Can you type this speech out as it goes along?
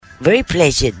very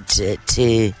pleasured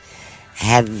to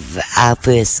have our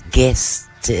first guest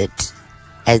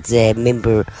as a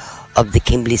member of the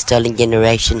Kimberley Stolen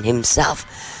generation himself.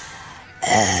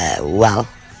 Well,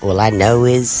 all I know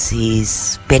is he's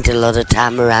spent a lot of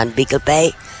time around Beagle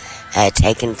Bay,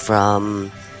 taken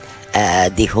from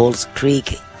the Halls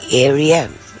Creek area,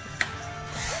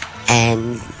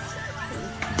 and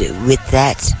with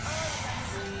that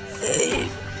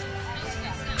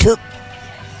took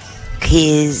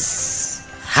his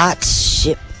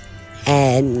hardship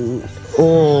and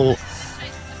all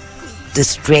the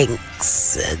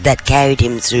strengths that carried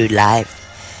him through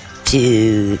life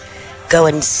to go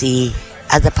and see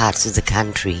other parts of the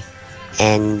country.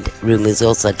 And rumors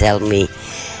also tell me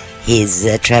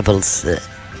his travels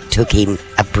took him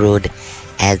abroad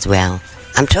as well.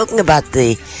 I'm talking about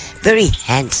the very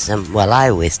handsome, well, I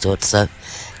always thought so,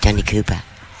 Johnny Cooper.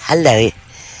 Hello,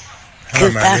 Hello,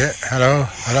 Cooper. my dear.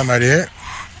 Hello, my dear.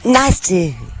 Nice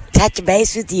to touch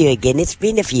base with you again. It's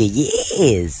been a few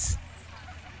years.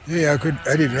 Yeah,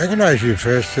 I didn't recognize you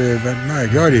first, but my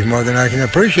God, it's more than I can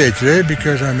appreciate today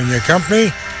because I'm in your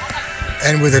company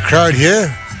and with the crowd here.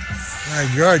 My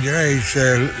God, it's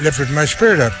lifted my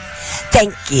spirit up.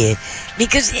 Thank you.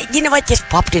 Because, you know what just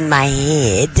popped in my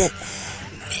head?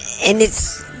 And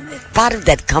it's part of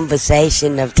that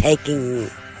conversation of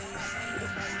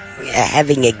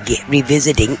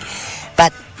revisiting.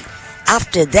 But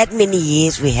after that many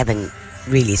years, we haven't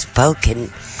really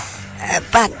spoken.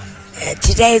 But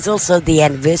today is also the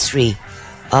anniversary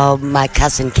of my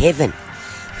cousin Kevin,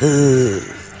 who,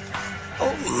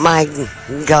 oh my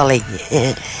golly,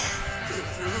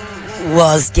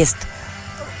 was just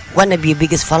one of your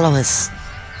biggest followers.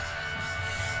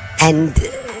 And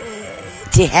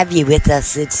to have you with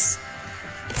us, it's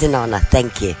an honor.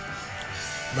 Thank you.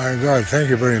 My God, thank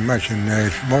you very much, and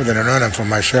it's more than an honor for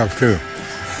myself too,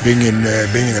 being in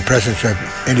the presence of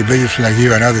individuals like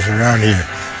you and others around here.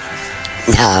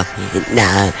 No.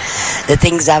 The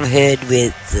things I've heard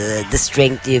with the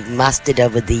strength you've mustered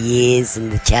over the years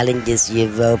and the challenges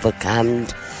you've overcome,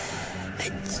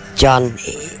 John,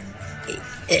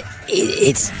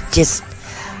 it's just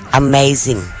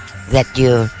amazing that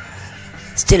you're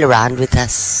still around with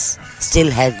us,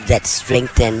 still have that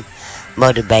strength and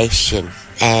motivation,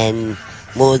 and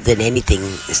more than anything,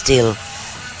 still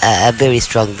a very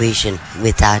strong vision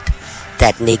without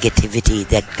that negativity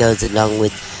that goes along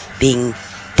with being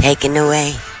taken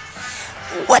away.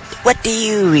 What do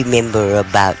you remember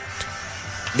about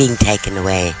being taken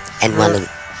away and one of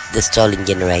the stolen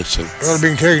generation? Well,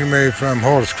 being taken away from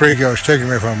Halls Creek, I was taken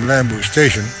away from Lambu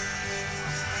Station.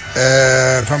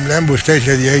 From Lambu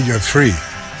Station at the age of 3.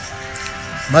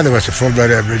 Mother was a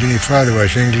full-blood Aborigine, father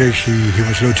was English. He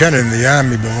was lieutenant in the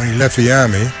army, but when he left the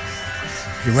army,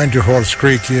 he went to Halls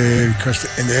Creek because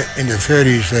in the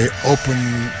 30s they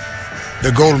opened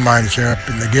the gold mines up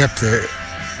in the gap there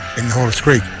in Halls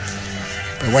Creek.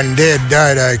 But when Dad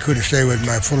died, I couldn't stay with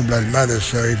my full-blooded mother,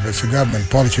 so it was a government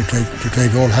policy to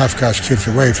take all half-caste kids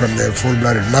away from their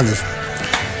full-blooded mothers.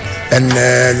 And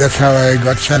that's how I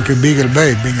got sent to Beagle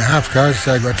Bay. Being a half-caste,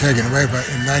 I got taken away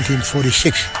in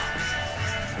 1946.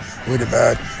 With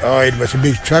it was a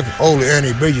big truck, old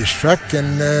Ernie Bridges truck,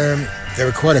 and there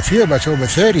were quite a few of us, over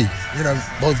 30,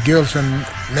 both girls and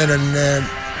men, and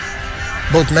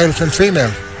both males and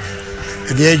females.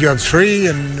 At the age of 3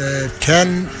 and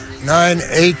 10, 9,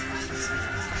 8,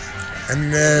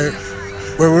 and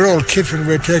we were all kids when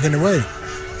we were taken away.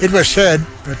 It was sad,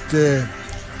 but the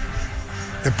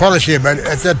policy about it,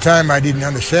 at that time I didn't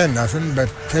understand nothing, but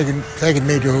taking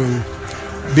me to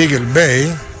Beagle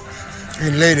Bay,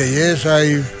 in later years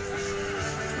I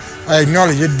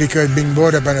acknowledge it because being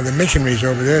brought up under the missionaries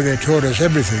over there, they taught us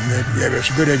everything. They gave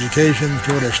us good education,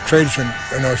 taught us traits and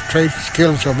traits,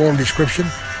 skills of all description,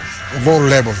 of all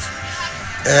levels.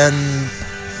 And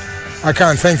I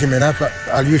can't thank them enough.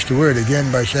 I'll use the word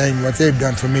again by saying what they've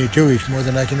done for me too is more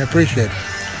than I can appreciate.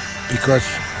 Because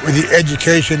with the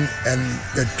education and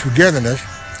the togetherness,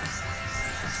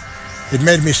 it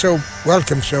made me so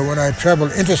welcome. So when I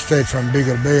traveled interstate from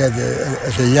Beagle Bay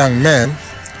as a young man,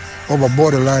 over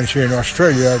borderlines here in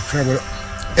Australia, I traveled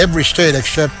every state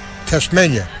except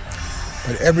Tasmania.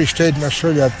 But every state in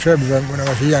Australia I've traveled when I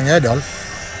was a young adult.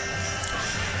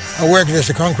 I worked as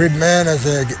a concrete man, as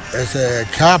a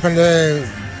carpenter,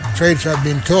 trades I've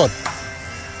been taught.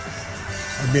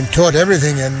 I've been taught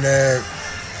everything, and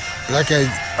like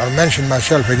I'll mention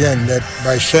myself again, that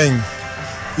by saying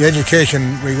the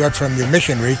education we got from the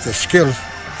missionaries, the skills,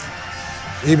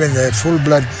 even the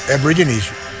full-blood Aborigines,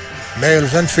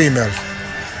 males and females,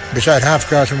 beside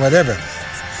half-caste and whatever.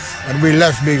 When we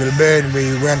left Beagle Bay and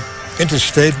we went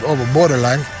interstate over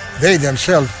borderline, they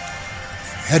themselves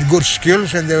had good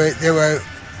skills, and they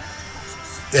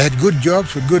had good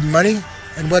jobs with good money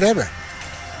and whatever.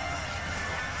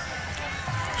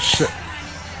 So,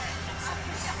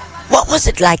 what was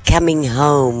it like coming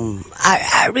home?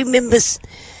 I remember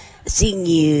seeing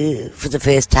you for the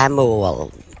first time,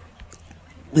 well,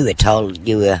 we were told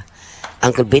you were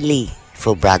Uncle Billy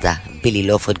for brother, Billy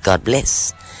Lawford, God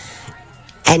bless.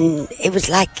 And it was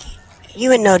like you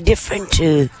were no different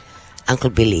to Uncle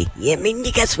Billy. I mean,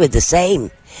 you guys were the same,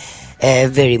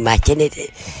 very much. And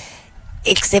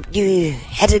except you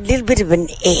had a little bit of an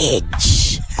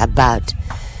edge about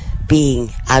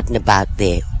being out and about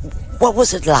there. What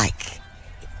was it like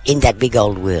in that big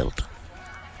old world?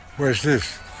 Where's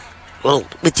this? Well,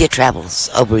 with your travels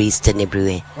over East and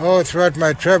everywhere. Oh, throughout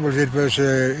my travels, it was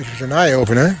an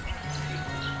eye-opener.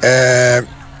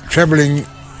 Traveling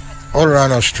all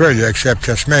around Australia except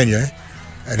Tasmania,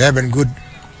 and having good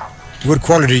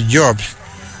quality jobs.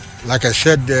 Like I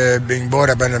said, being brought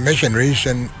up under missionaries,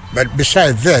 but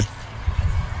besides that,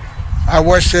 I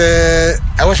was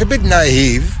a bit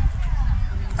naive.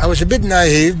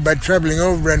 But traveling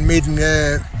over and meeting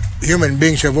human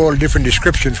beings of all different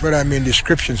descriptions. What I mean,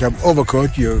 descriptions of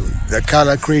overcoat, the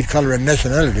color, creed, color, and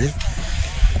nationality.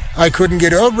 I couldn't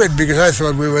get over it because I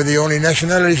thought we were the only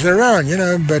nationalities around,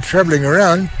 But traveling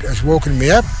around has woken me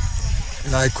up,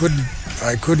 and I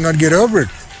could not get over it.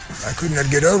 I could not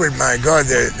get over it. My God,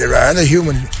 there are other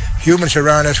humans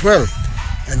around as well,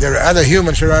 and there are other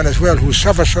humans around as well who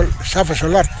suffers a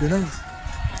lot,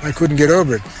 I couldn't get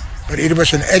over it. But it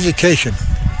was an education.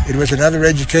 It was another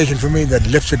education for me that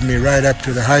lifted me right up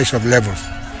to the highest of levels,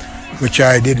 which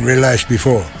I didn't realize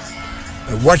before.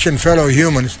 Watching fellow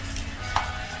humans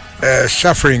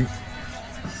suffering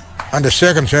under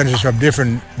circumstances of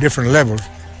different levels,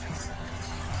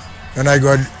 and I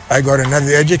got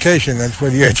another education. That's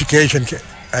where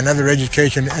another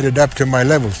education added up to my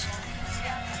levels.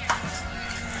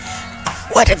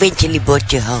 What eventually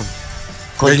brought you home?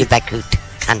 Called you back to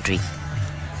country?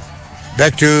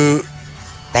 Back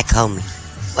home.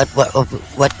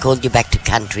 What called you back to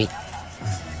country?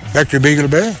 Back to Beagle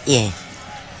Bay? Yeah.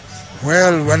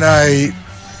 Well, when I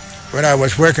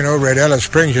was working over at Alice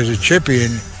Springs as a chippy,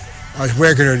 and I was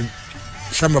working with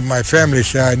some of my family,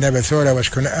 so I never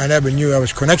knew I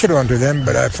was connected onto them,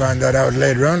 but I found that out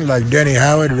later on, like Denny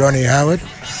Howard, Ronnie Howard,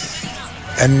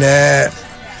 and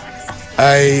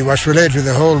I was related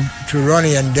to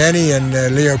Ronnie and Denny and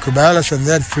Leo Kubalis, and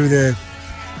that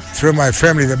through my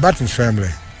family, the Buttons family.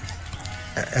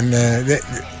 And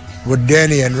with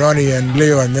Danny and Ronnie and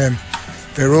Leo and them,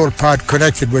 they're all part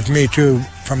connected with me too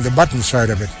from the Button side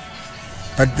of it.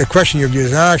 But the question you've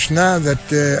just asked now,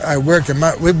 that I worked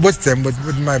with them,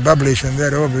 with my bubblies and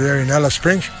that over there in Alice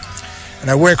Springs, and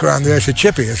I work around there as a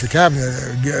chippy, as a carpenter,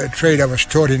 a trade I was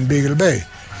taught in Beagle Bay.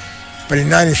 But in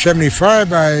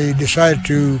 1975, I decided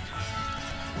to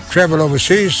travel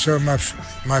overseas, so my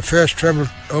first travel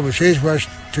overseas was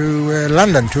to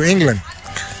London, to England.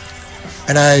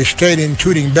 And I stayed in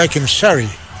Tooting Bec in Surrey,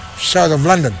 south of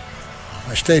London.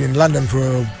 I stayed in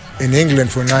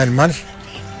England for 9 months.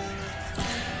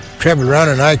 Traveled around,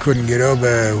 and I couldn't get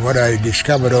over what I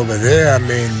discovered over there. I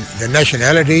mean, the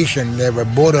nationalities, and they were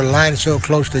borderline so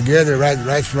close together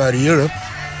right throughout Europe.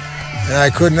 And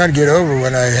I could not get over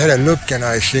when I had a look and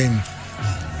I seen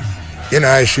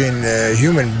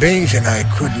human beings, and I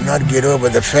could not get over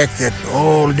the fact that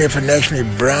all different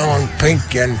nationalities, brown,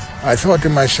 pink, and I thought to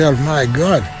myself, my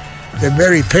God, the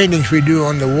very paintings we do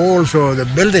on the walls or the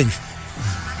buildings,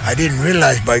 I didn't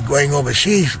realize by going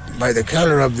overseas, by the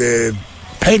color of the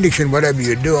paintings and whatever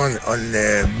you do on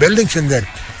buildings and that,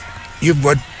 you've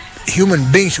got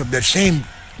human beings of that same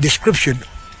description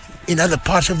in other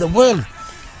parts of the world.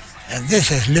 And this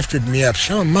has lifted me up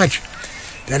so much.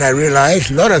 Then I realized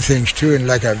a lot of things too, and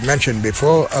like I've mentioned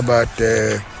before, about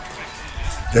the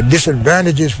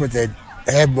disadvantages what they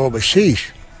have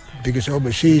overseas. Because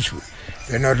overseas,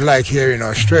 they're not like here in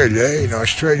Australia. In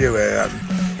Australia, where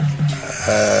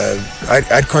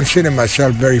I'd consider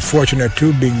myself very fortunate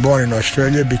too, being born in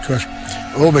Australia, because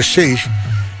overseas,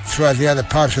 throughout the other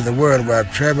parts of the world where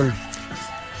I've traveled,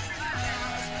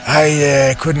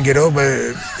 I couldn't get over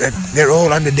that they're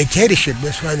all under dictatorship.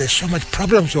 That's why there's so much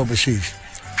problems overseas.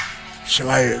 So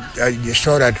I just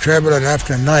thought I'd travel, and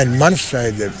after 9 months,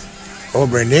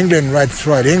 over in England, right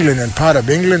throughout England and part of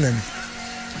England, and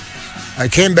I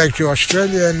came back to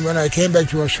Australia. And when I came back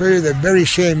to Australia, the very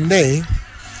same day,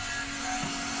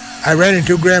 I ran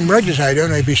into Graham Rogers. I don't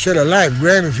know if he's still alive.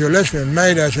 Graham, if you're listening,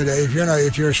 mate, I said,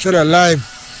 if you're still alive,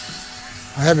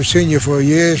 I haven't seen you for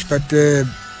years, but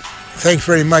thanks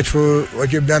very much for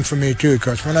what you've done for me too,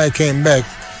 because when I came back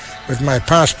with my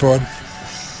passport,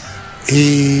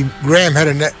 Graham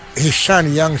had his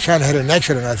young son had an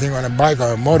accident, I think, on a bike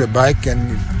or a motorbike,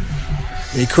 and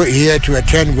he had to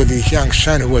attend with his young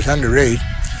son who was underage.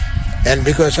 And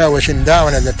because I was in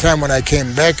Darwin at the time when I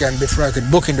came back, and before I could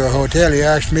book into a hotel, he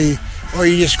asked me, "Oh,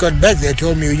 you just got back?" They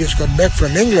told me you just got back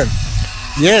from England.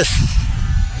 Yes.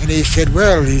 And he said,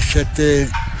 "Well," he said, the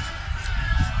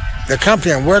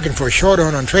company I'm working for,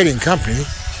 Shorthorn Trading Company.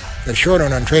 The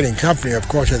Shorthorn Trading Company, of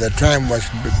course, at the time was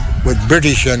with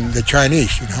British and the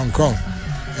Chinese in Hong Kong.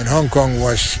 And Hong Kong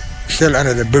was still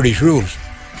under the British rules.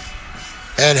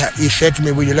 And he said to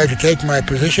me, "Would you like to take my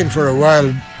position for a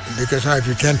while because I have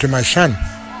to tend to my son?"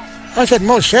 I said,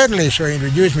 "Most certainly." So he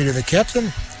introduced me to the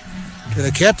captain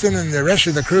and the rest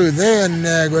of the crew there, and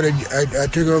I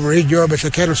took over his job as a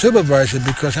cattle supervisor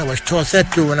because I was taught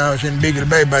that too when I was in Beagle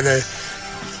Bay by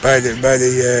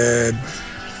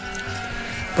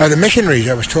the missionaries.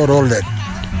 I was taught all that.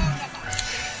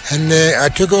 And I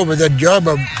took over that job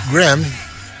of Graham,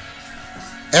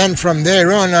 and from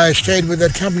there on I stayed with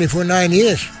that company for 9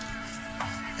 years.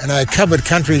 And I covered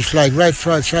countries like right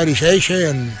throughout Southeast Asia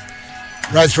and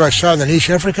right throughout Southern East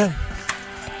Africa.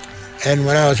 And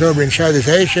when I was over in Southeast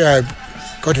Asia, I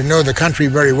got to know the country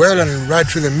very well, and right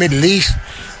through the Middle East.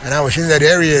 And I was in that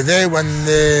area there when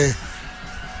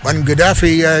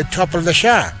Gaddafi toppled the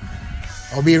Shah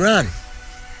of Iran.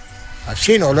 I've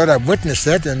seen all that, I've witnessed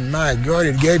that, and my God,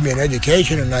 it gave me an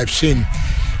education, and I've seen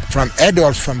from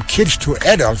kids to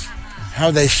adults, how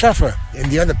they suffer in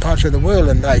the other parts of the world,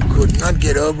 and I could not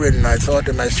get over it, and I thought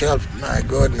to myself, my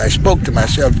God, and I spoke to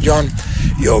myself, "John,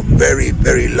 you're very,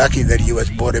 very lucky that you was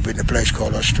brought up in a place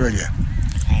called Australia."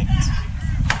 And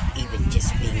even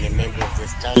just being a member of the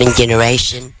stolen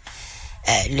generation,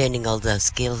 learning all those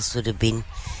skills would have been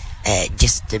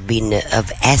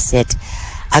of asset.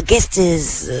 Our guest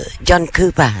is John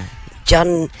Cooper.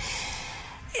 John,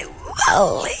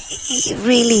 well, he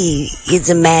really is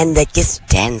a man that just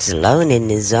stands alone in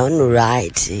his own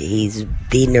right. He's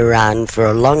been around for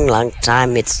a long, long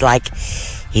time. It's like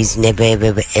he's never,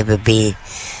 ever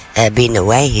been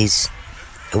away. He's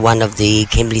one of the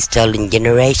Kimberley stolen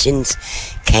generations,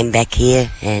 came back here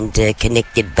and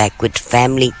connected back with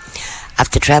family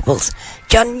after travels.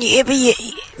 John, you ever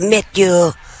met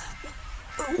your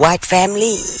white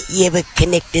family? You ever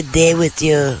connected there with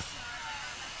your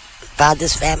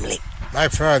father's family? My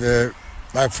father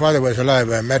was alive.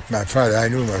 I met my father. I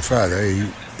knew my father.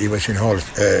 He was in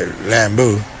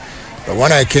Lambu. But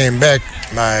when I came back,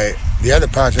 the other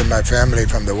parts of my family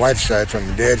from the white side, from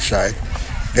the dad's side,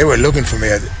 they were looking for me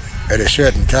at a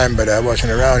certain time, but I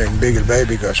wasn't around in Beagle Bay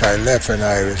because I left and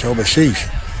I was overseas.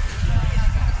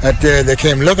 But they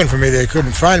came looking for me. They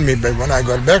couldn't find me. But when I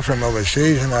got back from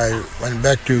overseas and I went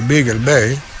back to Beagle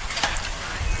Bay,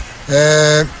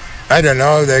 I don't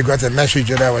know, they got the message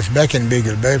that I was back in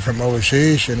Beagle Bay from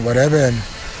overseas and whatever, and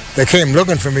they came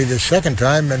looking for me the second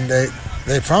time, and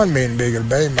they found me in Beagle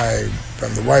Bay,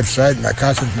 from the white side, my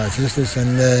cousins, my sisters,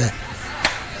 and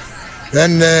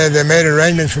then they made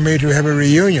arrangements for me to have a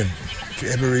reunion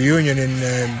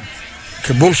in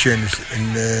Caboolture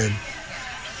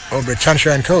over at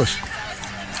Sunshine Coast.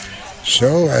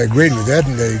 So I agreed with that,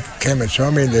 and they came and saw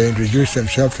me, and they introduced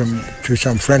themselves to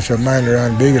some friends of mine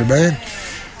around Beagle Bay.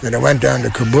 Then I went down to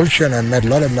Caboolture, and I met a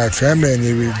lot of my family, and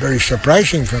it was very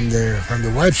surprising from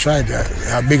the white side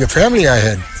how big a family I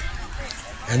had.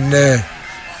 And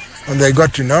when they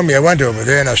got to know me, I went over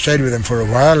there and I stayed with them for a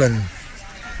while, and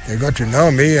they got to know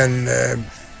me, and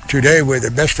today we're the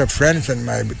best of friends, and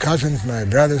my cousins, my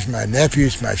brothers, my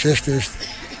nephews, my sisters,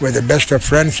 we're the best of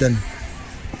friends, and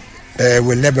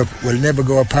we'll never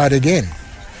go apart again.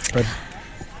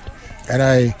 And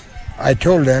I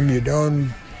told them, you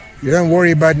don't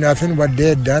worry about nothing. What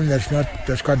Dad done, that's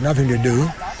got nothing to do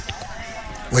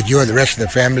with you or the rest of the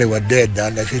family. What Dad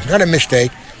done, it's not a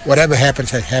mistake. Whatever happens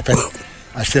has happened.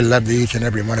 I still love each and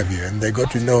every one of you, and they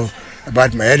got to know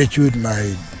about my attitude,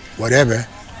 my whatever.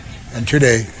 And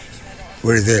today,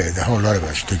 we're there, the whole lot of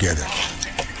us together.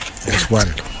 That's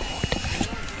one.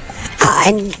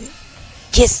 And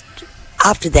just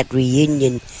after that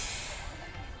reunion,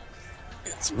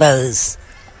 I suppose,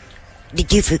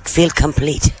 did you feel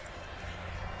complete?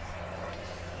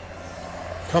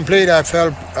 Complete, I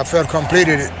felt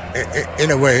completed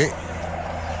in a way.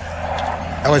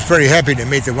 I was very happy to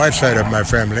meet the white side of my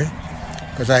family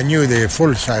because I knew the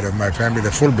full side of my family,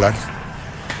 the full blood.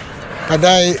 But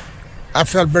I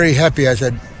felt very happy. I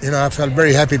said, I felt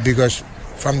very happy because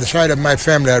from the side of my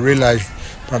family, I realized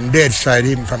from Dad's side,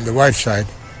 even from the white side,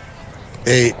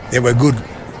 they were good.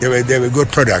 They were good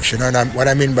products. And what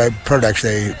I mean by products,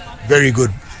 they very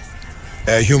good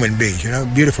human beings.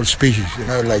 Beautiful species.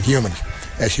 Like humans.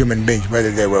 as human beings,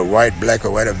 whether they were white, black,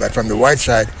 or whatever. But from the white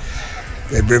side,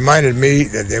 it reminded me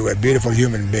that they were beautiful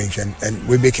human beings, and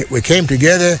we came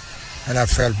together, and I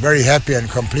felt very happy and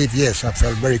complete. Yes, I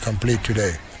felt very complete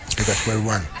today because we're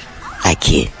one.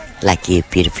 Like you,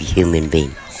 beautiful human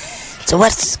being. So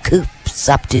what's Coop's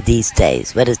up to these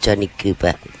days? What does Johnny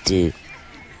Cooper do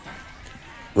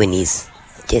when he's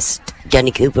just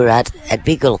Johnny Cooper out at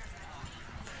Beagle?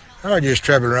 I just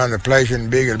travel around the place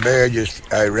in Beagle Bay.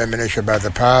 I reminisce about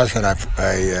the past, and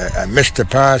I miss the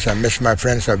past. I miss my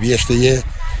friends of yesteryear,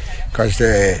 because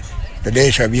the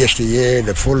days of yesteryear,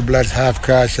 the full-blood,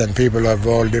 half-caste, and people of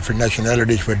all different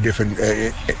nationalities were different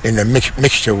in a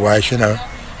mixture-wise,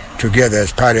 together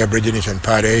as part Aborigines and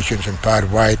part Asians and part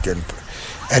white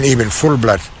and even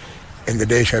full-blood in the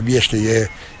days of yesteryear.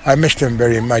 I miss them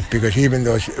very much, because even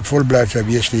those full-bloods of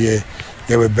yesteryear,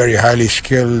 they were very highly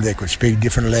skilled. They could speak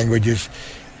different languages,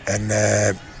 and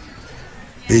the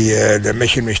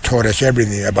missionaries taught us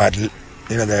everything about the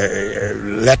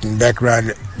Latin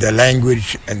background, the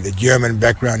language, and the German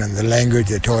background and the language.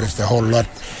 They taught us the whole lot.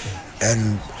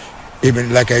 And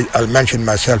even, like I'll mention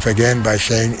myself again by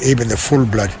saying, even the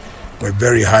full-blood were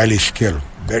very highly skilled.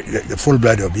 The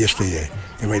full-blood of yesteryear,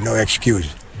 there were no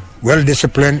excuse.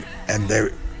 Well-disciplined, and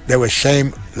they were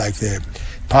same like the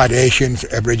part Asians,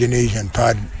 Aborigines, and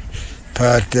part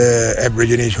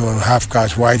Aborigines who were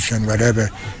half-caste whites and whatever.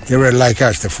 They were like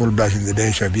us, the full-bloods in the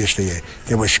days of yesteryear.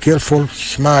 They were skillful,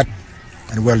 smart,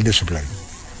 and well-disciplined.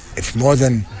 It's more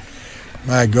than,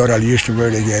 my God, I'll use the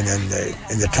word again, and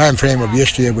in the time frame of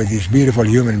yesteryear with these beautiful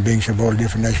human beings of all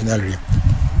different nationalities,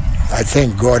 I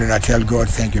thank God, and I tell God,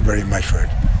 thank you very much for it.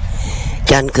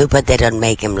 John Cooper, they don't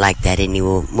make him like that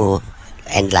anymore,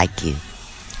 and like you.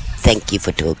 Thank you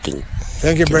for talking.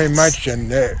 Thank you very much,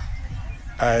 and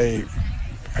I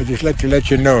just like to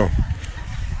let you know,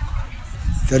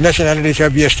 the nationalities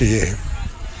of yesteryear,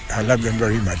 I love them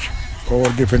very much. All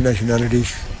different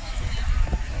nationalities,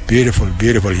 beautiful,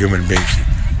 beautiful human beings.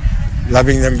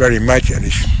 Loving them very much, and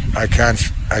I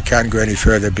can't go any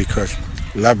further, because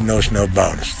love knows no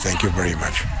bounds. Thank you very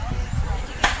much.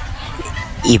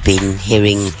 You've been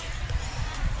hearing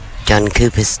John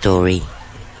Cooper's story,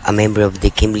 a member of the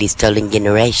Kimberley Stolen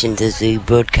Generations, who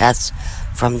broadcasts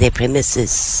from their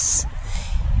premises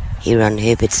here on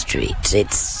Herbert Street.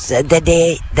 It's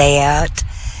the day out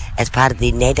as part of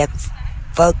the NAIDOC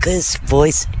Focus,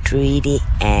 Voice, Treaty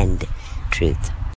and Truth.